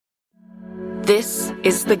This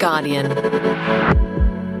is The Guardian.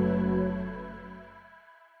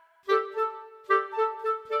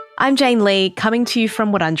 I'm Jane Lee, coming to you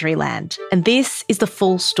from Wurundjeri Land, and this is the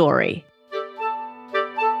full story.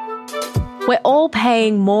 We're all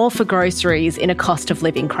paying more for groceries in a cost of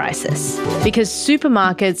living crisis because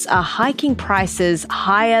supermarkets are hiking prices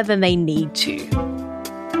higher than they need to.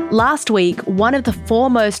 Last week, one of the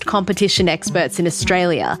foremost competition experts in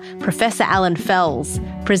Australia, Professor Alan Fels,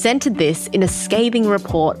 presented this in a scathing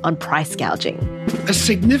report on price gouging. A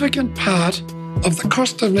significant part of the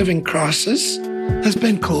cost of living crisis has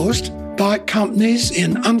been caused by companies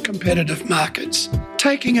in uncompetitive markets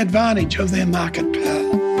taking advantage of their market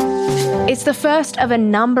power. It's the first of a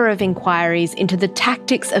number of inquiries into the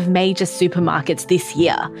tactics of major supermarkets this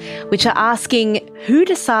year, which are asking who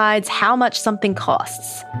decides how much something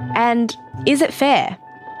costs and is it fair?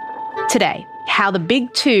 Today, how the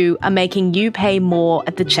big two are making you pay more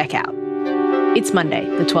at the checkout. It's Monday,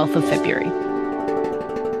 the 12th of February.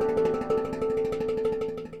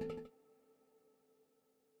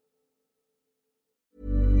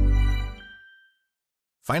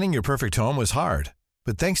 Finding your perfect home was hard,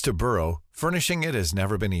 but thanks to Burrow, furnishing it has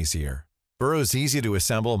never been easier. Burrow's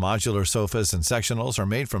easy-to-assemble modular sofas and sectionals are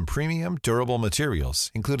made from premium, durable materials,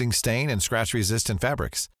 including stain and scratch-resistant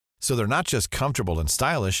fabrics. So they're not just comfortable and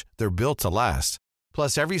stylish, they're built to last.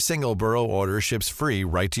 Plus, every single Burrow order ships free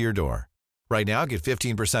right to your door. Right now, get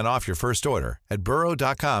 15% off your first order at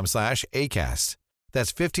burrow.com/ACAST.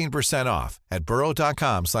 That's 15% off at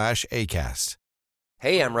burrow.com/ACAST.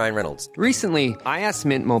 Hey, I'm Ryan Reynolds. Recently, I asked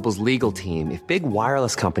Mint Mobile's legal team if big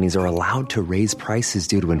wireless companies are allowed to raise prices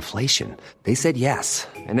due to inflation. They said yes.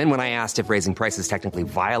 And then when I asked if raising prices technically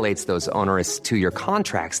violates those onerous two-year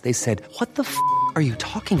contracts, they said, "What the f*** are you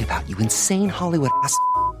talking about, you insane Hollywood ass?"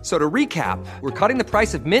 So to recap, we're cutting the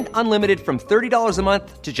price of Mint Unlimited from $30 a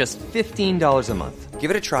month to just $15 a month. Give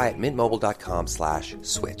it a try at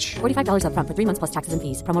mintmobile.com/switch. $45 up front for 3 months plus taxes and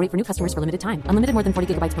fees. Promo rate for new customers for limited time. Unlimited more than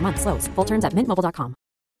 40 gigabytes per month. Slows full terms at mintmobile.com.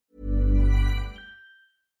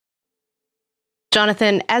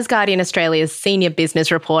 Jonathan, as Guardian Australia's senior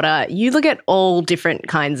business reporter, you look at all different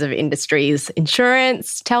kinds of industries,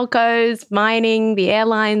 insurance, telcos, mining, the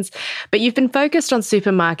airlines, but you've been focused on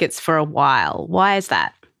supermarkets for a while. Why is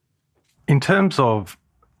that? In terms of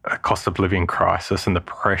a cost of living crisis and the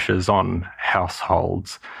pressures on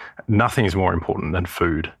households, nothing is more important than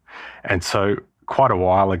food. And so quite a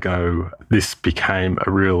while ago, this became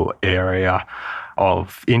a real area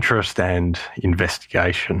of interest and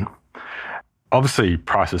investigation. Obviously,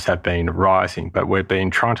 prices have been rising, but we've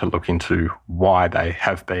been trying to look into why they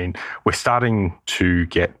have been. We're starting to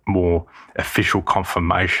get more official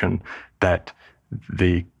confirmation that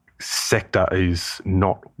the sector is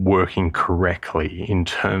not working correctly in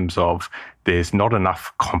terms of there's not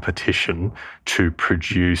enough competition to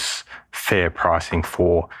produce fair pricing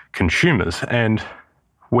for consumers. And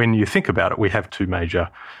when you think about it, we have two major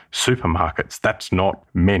supermarkets. That's not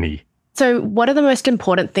many. So what are the most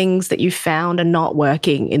important things that you found are not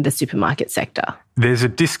working in the supermarket sector? There's a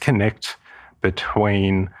disconnect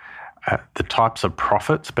between the types of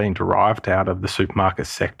profits being derived out of the supermarket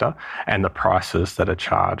sector and the prices that are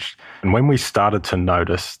charged. And when we started to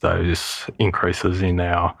notice those increases in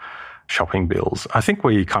our shopping bills, I think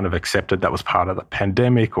we kind of accepted that was part of the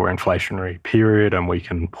pandemic or inflationary period and we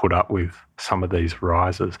can put up with some of these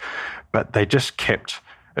rises. But they just kept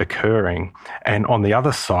occurring. And on the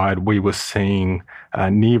other side, we were seeing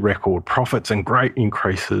near record profits and great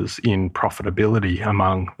increases in profitability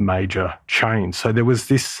among major chains. So there was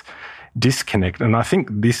this disconnect. And I think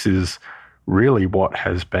this is really what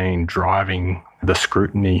has been driving the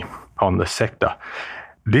scrutiny on the sector.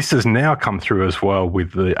 This has now come through as well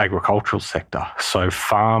with the agricultural sector. So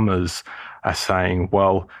farmers are saying,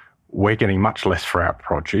 well, we're getting much less for our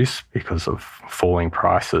produce because of falling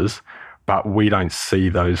prices, but we don't see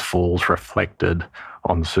those falls reflected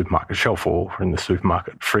on the supermarket shelf or in the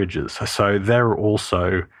supermarket fridges. So they're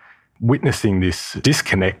also witnessing this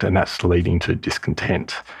disconnect, and that's leading to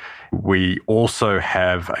discontent. We also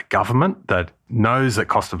have a government that knows that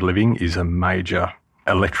cost of living is a major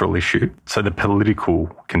electoral issue. So the political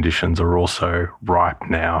conditions are also ripe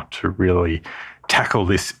now to really tackle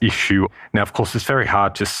this issue. Now, of course, it's very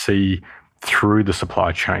hard to see through the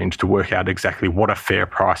supply chains to work out exactly what a fair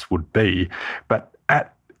price would be. But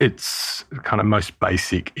at its kind of most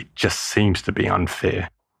basic, it just seems to be unfair.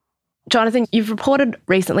 Jonathan, you've reported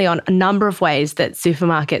recently on a number of ways that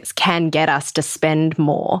supermarkets can get us to spend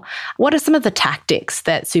more. What are some of the tactics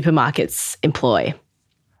that supermarkets employ?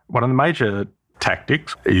 One of the major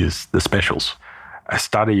tactics is the specials. A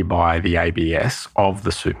study by the ABS of the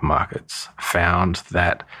supermarkets found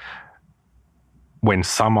that when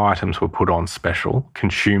some items were put on special,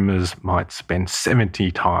 consumers might spend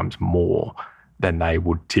 70 times more than they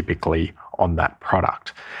would typically on that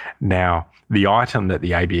product. Now, the item that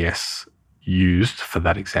the ABS used for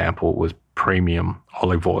that example was premium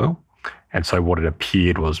olive oil. And so what it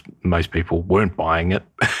appeared was most people weren't buying it.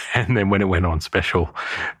 And then when it went on special,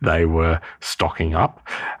 they were stocking up.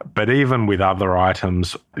 But even with other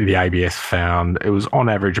items, the ABS found it was on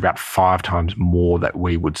average about 5 times more that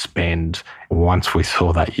we would spend once we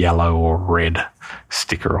saw that yellow or red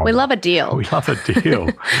sticker on it. We love a deal. We love a deal.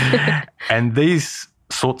 And these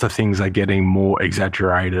sorts of things are getting more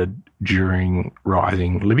exaggerated during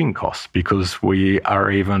rising living costs because we are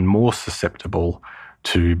even more susceptible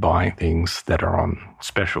to buying things that are on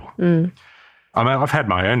special. I mean, I've had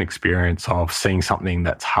my own experience of seeing something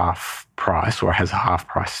that's half price or has a half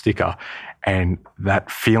price sticker and that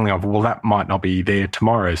feeling of, well, that might not be there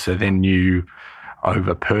tomorrow. So then you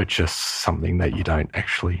over-purchase something that you don't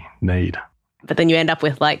actually need. But then you end up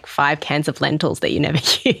with like 5 cans of lentils that you never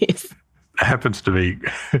use. It happens to be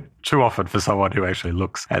too often for someone who actually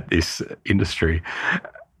looks at this industry.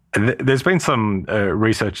 There's been some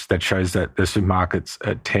research that shows that the supermarkets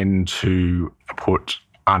tend to put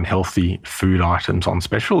unhealthy food items on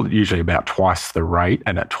special, usually about twice the rate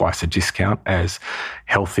and at twice a discount as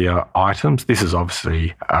healthier items. This is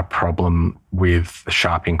obviously a problem with the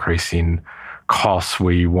sharp increase in costs.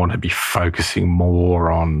 We want to be focusing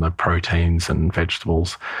more on the proteins and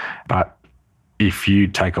vegetables. But if you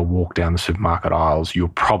take a walk down the supermarket aisles, you'll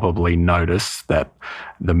probably notice that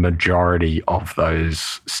the majority of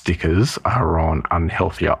those stickers are on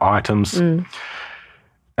unhealthier items.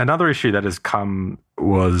 Another issue that has come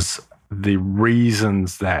was the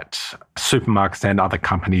reasons that supermarkets and other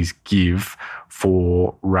companies give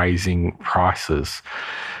for raising prices.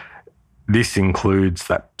 This includes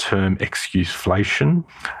that term excuseflation,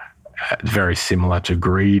 very similar to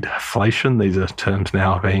greedflation. These are terms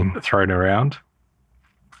now being thrown around.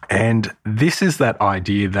 And this is that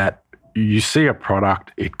idea that you see a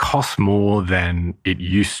product, it costs more than it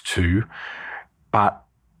used to, but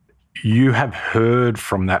you have heard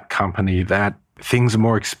from that company that things are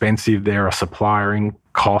more expensive. There are suppliering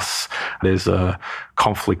costs. There's a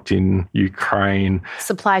conflict in Ukraine.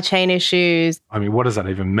 Supply chain issues. I mean, what does that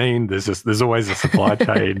even mean? There's always a supply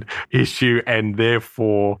chain issue, and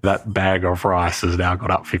therefore that bag of rice has now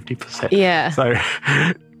got up 50%. Yeah. So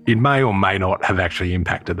it may or may not have actually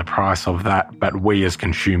impacted the price of that, but we as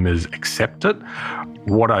consumers accept it.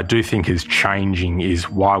 What I do think is changing is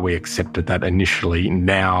why we accepted that initially.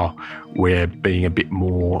 Now we're being a bit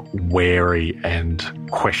more wary and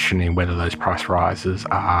questioning whether those price rises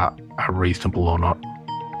are reasonable or not.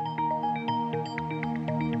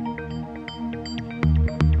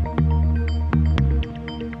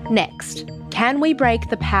 Next, can we break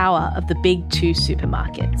the power of the big 2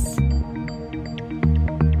 supermarkets?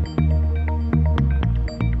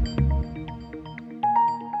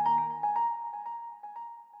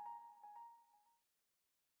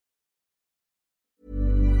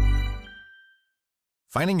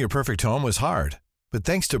 Finding your perfect home was hard, but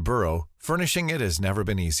thanks to Burrow, furnishing it has never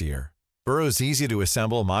been easier. Burrow's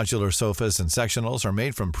easy-to-assemble modular sofas and sectionals are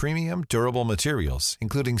made from premium, durable materials,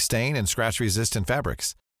 including stain and scratch-resistant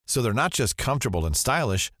fabrics. So they're not just comfortable and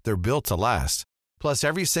stylish, they're built to last. Plus,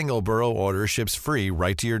 every single Burrow order ships free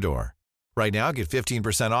right to your door. Right now, get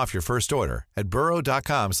 15% off your first order at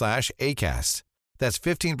burrow.com/ACAST. That's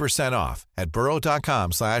 15% off at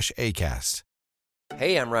burrow.com/ACAST.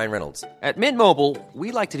 Hey, I'm Ryan Reynolds. At Mint Mobile,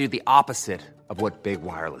 we like to do the opposite of what Big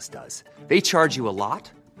Wireless does. They charge you a lot,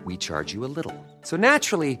 we charge you a little. So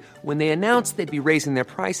naturally, when they announced they'd be raising their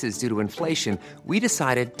prices due to inflation, we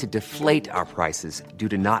decided to deflate our prices due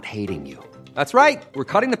to not hating you. That's right. We're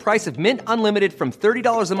cutting the price of Mint Unlimited from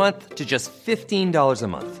 $30 a month to just $15 a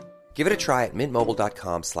month. Give it a try at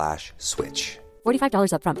mintmobile.com/switch.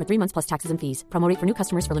 $45 up front for 3 months plus taxes and fees. Promo rate for new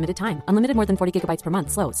customers for limited time. Unlimited more than 40 gigabytes per month.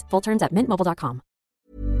 Slows full terms at mintmobile.com.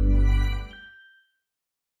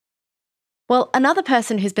 Well, another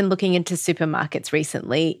person who's been looking into supermarkets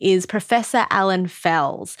recently is Professor Alan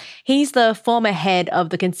Fels. He's the former head of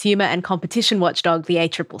the consumer and competition watchdog, the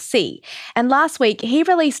ACCC. And last week, he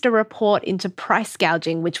released a report into price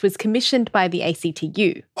gouging, which was commissioned by the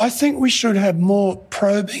ACTU. I think we should have more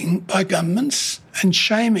probing by governments and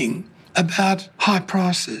shaming about high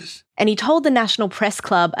prices. And he told the National Press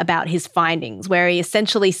Club about his findings, where he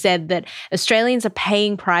essentially said that Australians are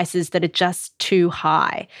paying prices that are just too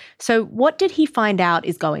high. So what did he find out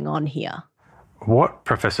is going on here? What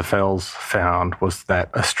Professor Fels found was that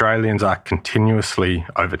Australians are continuously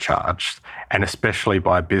overcharged, and especially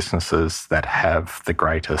by businesses that have the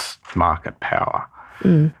greatest market power.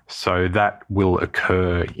 So that will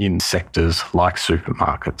occur in sectors like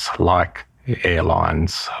supermarkets, like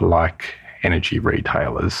airlines, like energy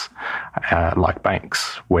retailers, like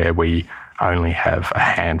banks, where we only have a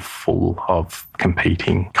handful of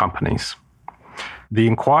competing companies. The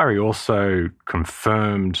inquiry also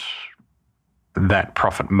confirmed that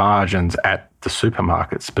profit margins at the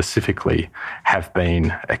supermarket specifically have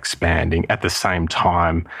been expanding at the same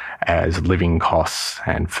time as living costs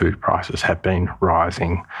and food prices have been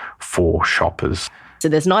rising for shoppers. So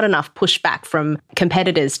there's not enough pushback from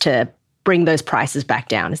competitors to bring those prices back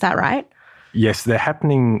down. Is that right? Yes, they're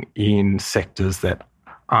happening in sectors that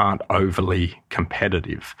aren't overly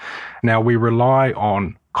competitive. Now, we rely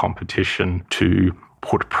on competition to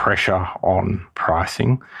put pressure on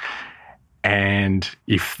pricing. And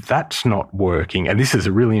if that's not working, and this is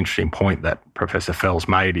a really interesting point that Professor Fels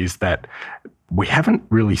made, is that we haven't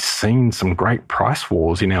really seen some great price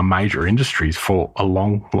wars in our major industries for a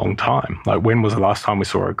long, long time. Like, when was the last time we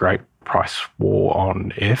saw a great price war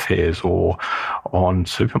on airfares or on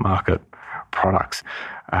supermarket products?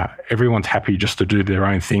 Everyone's happy just to do their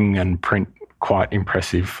own thing and print quite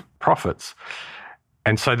impressive profits.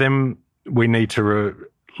 And so then we need to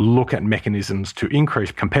look at mechanisms to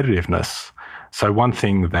increase competitiveness. So one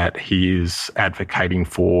thing that he is advocating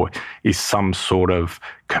for is some sort of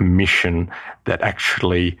commission that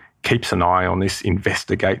actually keeps an eye on this,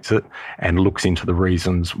 investigates it, and looks into the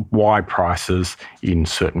reasons why prices in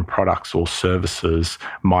certain products or services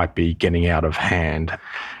might be getting out of hand.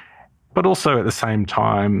 But also at the same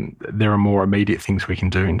time, there are more immediate things we can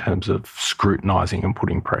do in terms of scrutinising and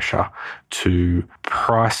putting pressure to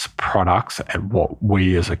price products at what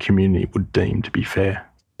we as a community would deem to be fair.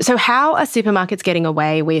 So how are supermarkets getting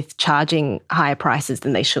away with charging higher prices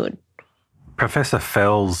than they should? Professor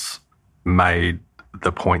Fels made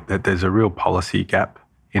the point that there's a real policy gap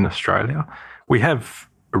in Australia. We have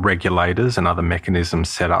regulators and other mechanisms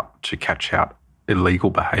set up to catch out illegal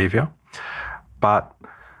behaviour, but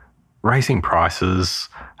raising prices,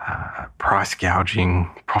 price gouging,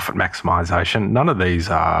 profit maximisation, none of these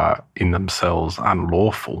are in themselves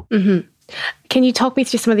unlawful. Mm-hmm. Can you talk me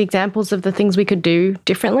through some of the examples of the things we could do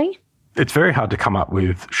differently? It's very hard to come up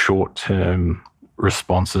with short-term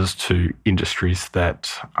responses to industries that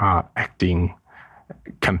are acting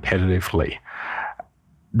competitively.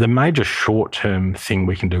 The major short-term thing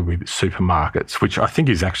we can do with supermarkets, which I think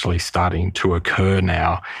is actually starting to occur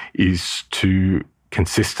now, is to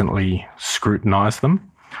consistently scrutinise them,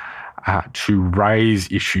 to raise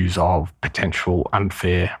issues of potential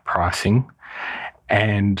unfair pricing,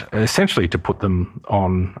 and essentially to put them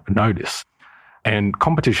on notice. And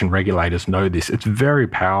competition regulators know this. It's very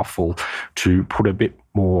powerful to put a bit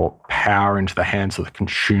more power into the hands of the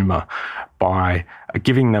consumer by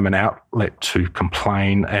giving them an outlet to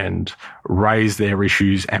complain and raise their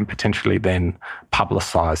issues and potentially then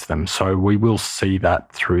publicise them. So we will see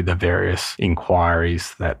that through the various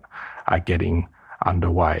inquiries that are getting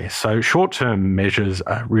underway. So short-term measures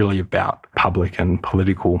are really about public and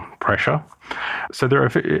political pressure. So there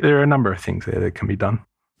are a number of things there that can be done.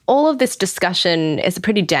 All of this discussion is a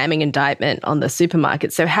pretty damning indictment on the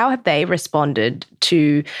supermarkets. So how have they responded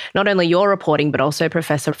to not only your reporting, but also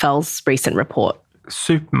Professor Fels' recent report?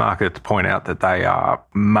 Supermarkets point out that they are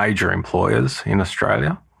major employers in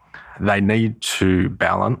Australia. They need to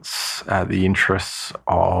balance the interests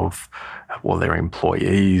of their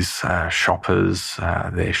employees, shoppers,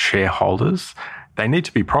 their shareholders. They need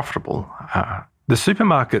to be profitable. The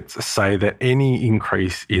supermarkets say that any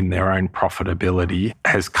increase in their own profitability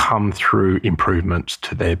has come through improvements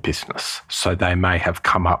to their business. So they may have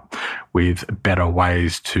come up with better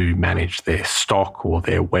ways to manage their stock or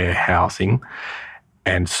their warehousing.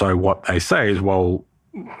 And so what they say is, well,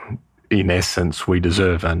 in essence, we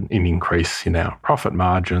deserve an increase in our profit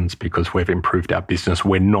margins because we've improved our business.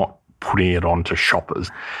 We're not putting it on to shoppers.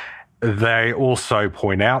 They also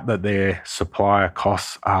point out that their supplier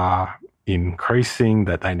costs are increasing,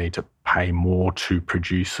 that they need to pay more to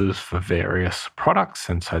producers for various products,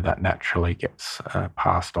 and so that naturally gets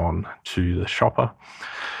passed on to the shopper.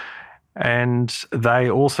 And they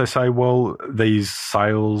also say, well, these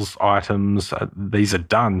sales items, these are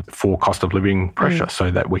done for cost of living pressure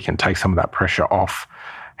so that we can take some of that pressure off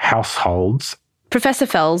households. Professor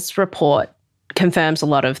Fels' report confirms a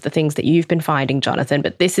lot of the things that you've been finding, Jonathan,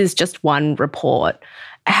 but this is just one report.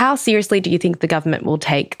 How seriously do you think the government will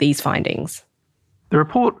take these findings? The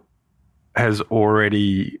report has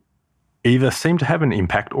already either seemed to have an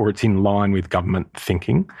impact or it's in line with government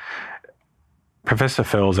thinking. Professor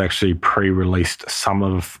Fels actually pre-released some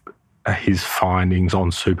of his findings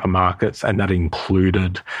on supermarkets, and that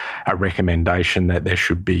included a recommendation that there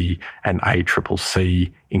should be an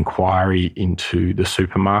ACCC inquiry into the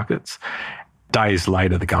supermarkets. Days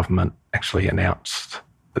later, the government actually announced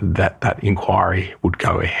that that inquiry would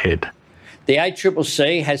go ahead. The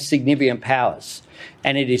ACCC has significant powers,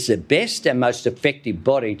 and it is the best and most effective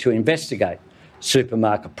body to investigate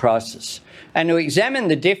supermarket prices and to examine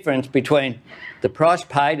the difference between the price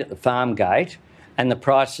paid at the farm gate and the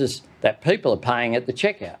prices that people are paying at the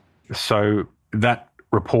checkout. So that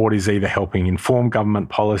report is either helping inform government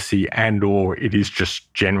policy and or it is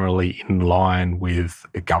just generally in line with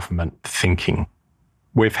government thinking.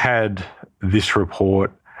 We've had this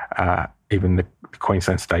report, even the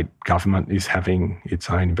Queensland State Government is having its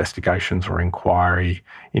own investigations or inquiry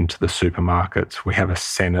into the supermarkets. We have a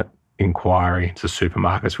Senate inquiry into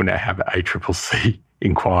supermarkets. We now have an ACCC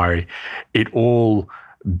inquiry. It all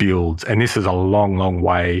builds, and this is a long, long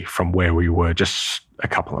way from where we were just a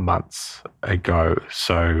couple of months ago.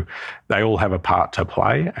 So they all have a part to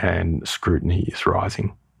play and scrutiny is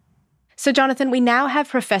rising. So, Jonathan, we now have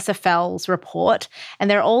Professor Fell's report, and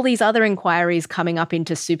there are all these other inquiries coming up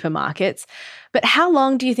into supermarkets. But how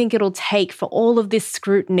long do you think it'll take for all of this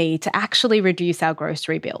scrutiny to actually reduce our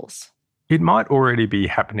grocery bills? It might already be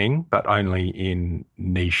happening, but only in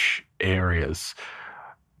niche areas.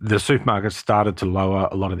 The supermarkets started to lower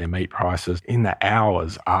a lot of their meat prices in the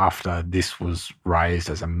hours after this was raised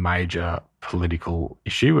as a major political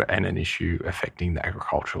issue and an issue affecting the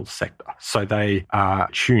agricultural sector. So they are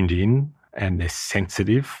tuned in and they're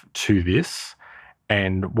sensitive to this.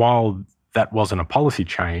 And while that wasn't a policy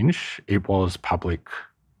change, it was public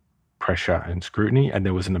pressure and scrutiny, and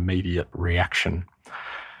there was an immediate reaction.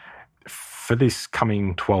 For this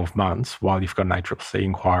coming 12 months, while you've got an ACCC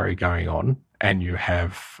inquiry going on and you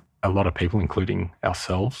have a lot of people, including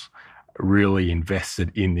ourselves, really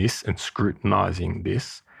invested in this and scrutinising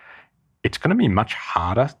this, it's going to be much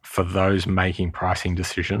harder for those making pricing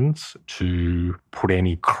decisions to put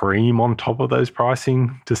any cream on top of those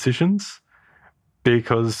pricing decisions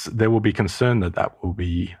because there will be concern that that will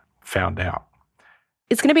be found out.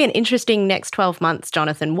 It's going to be an interesting next 12 months,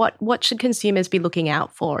 Jonathan. What should consumers be looking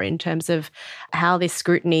out for in terms of how this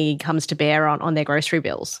scrutiny comes to bear on their grocery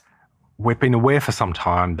bills? We've been aware for some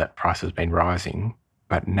time that prices have been rising,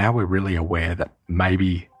 but now we're really aware that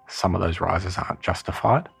maybe some of those rises aren't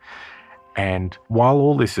justified. And while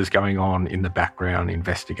all this is going on in the background,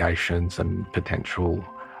 investigations and potential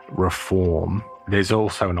reform, there's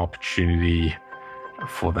also an opportunity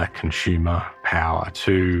for that consumer power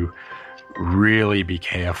to really be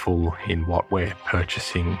careful in what we're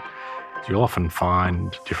purchasing. You'll often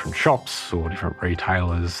find different shops or different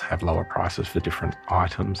retailers have lower prices for different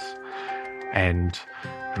items and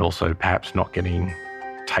also perhaps not getting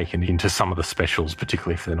taken into some of the specials,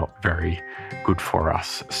 particularly if they're not very good for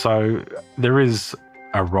us. So there is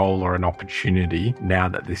a role or an opportunity now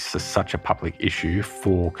that this is such a public issue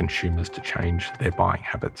for consumers to change their buying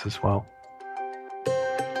habits as well.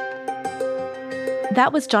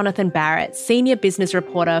 That was Jonathan Barrett, Senior Business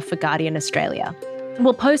Reporter for Guardian Australia.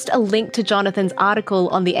 We'll post a link to Jonathan's article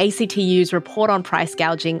on the ACTU's report on price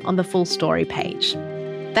gouging on the full story page.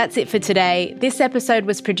 That's it for today. This episode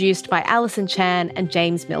was produced by Alison Chan and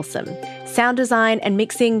James Milsom. Sound design and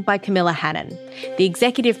mixing by Camilla Hannon. The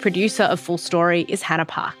executive producer of Full Story is Hannah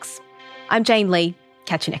Parks. I'm Jane Lee.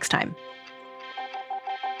 Catch you next time.